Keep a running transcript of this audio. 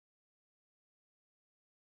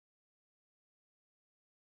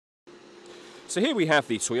So here we have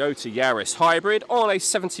the Toyota Yaris Hybrid on a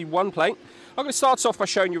 71 plate. I'm going to start off by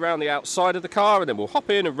showing you around the outside of the car, and then we'll hop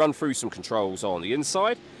in and run through some controls on the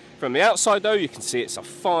inside. From the outside though, you can see it's a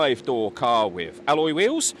 5-door car with alloy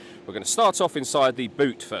wheels. We're going to start off inside the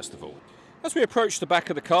boot first of all. As we approach the back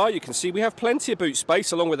of the car, you can see we have plenty of boot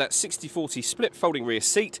space along with that 60/40 split folding rear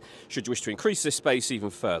seat, should you wish to increase this space even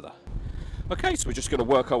further. Okay, so we're just going to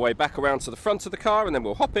work our way back around to the front of the car, and then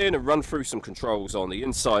we'll hop in and run through some controls on the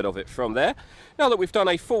inside of it from there. Now that we've done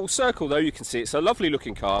a full circle though, you can see it's a lovely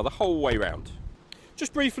looking car the whole way round.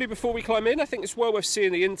 Just briefly before we climb in, I think it's well worth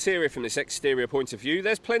seeing the interior from this exterior point of view.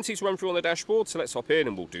 There's plenty to run through on the dashboard, so let's hop in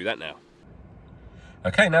and we'll do that now.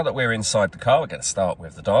 Okay, now that we're inside the car, we're going to start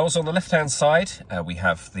with the dials. On the left-hand side, we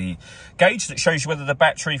have the gauge that shows you whether the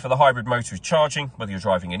battery for the hybrid motor is charging, whether you're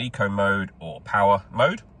driving in eco mode or power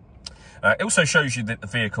mode. It also shows you that the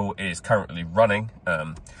vehicle is currently running,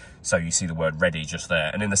 so you see the word ready just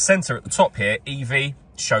there. And in the centre at the top here, EV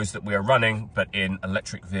shows that we are running, but in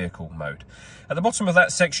electric vehicle mode. At the bottom of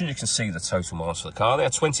that section, you can see the total miles for the car. They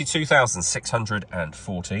are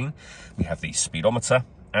 22,614. We have the speedometer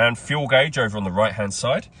and fuel gauge over on the right-hand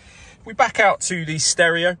side. We back out to the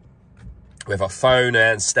stereo. We have our phone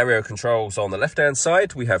and stereo controls on the left-hand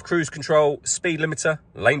side. We have cruise control, speed limiter,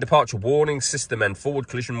 lane departure warning system and forward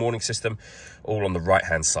collision warning system, all on the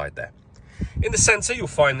right-hand side there. In the centre, you'll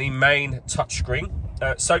find the main touchscreen.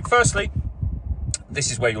 So firstly, this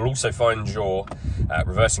is where you'll also find your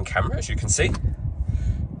reversing camera, as you can see.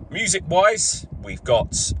 Music-wise, we've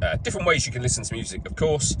got different ways you can listen to music, of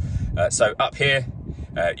course. So up here,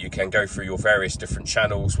 you can go through your various different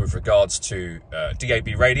channels with regards to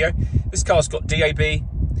DAB radio. This car's got DAB,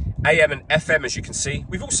 AM and FM, as you can see.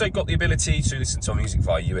 We've also got the ability to listen to our music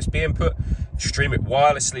via USB input, stream it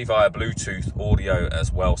wirelessly via Bluetooth audio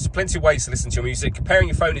as well. So plenty of ways to listen to your music. Pairing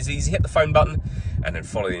your phone is easy. Hit the phone button and then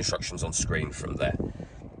follow the instructions on screen from there.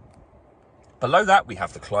 Below that, we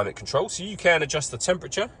have the climate control. So you can adjust the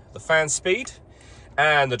temperature, the fan speed,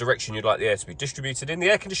 and the direction you'd like the air to be distributed in. The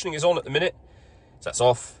air conditioning is on at the minute, so that's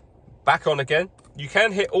off, back on again. You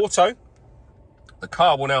can hit auto. The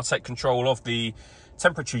car will now take control of the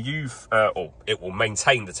temperature or it will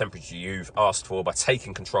maintain the temperature you've asked for by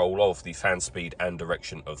taking control of the fan speed and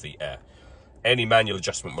direction of the air. Any manual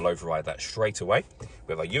adjustment will override that straight away.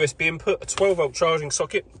 We have a USB input, a 12-volt charging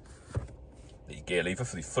socket, the gear lever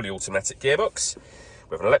for the fully automatic gearbox.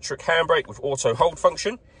 We have an electric handbrake with auto hold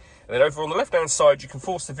function. And then over on the left-hand side, you can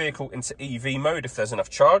force the vehicle into EV mode if there's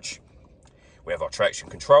enough charge. We have our traction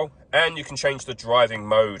control, and you can change the driving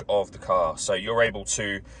mode of the car. So you're able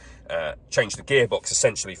to change the gearbox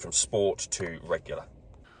essentially from sport to regular.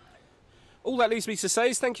 All that leaves me to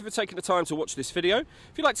say is thank you for taking the time to watch this video.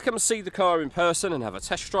 If you'd like to come and see the car in person and have a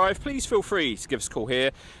test drive, please feel free to give us a call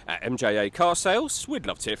here at MJA Car Sales. We'd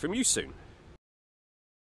love to hear from you soon.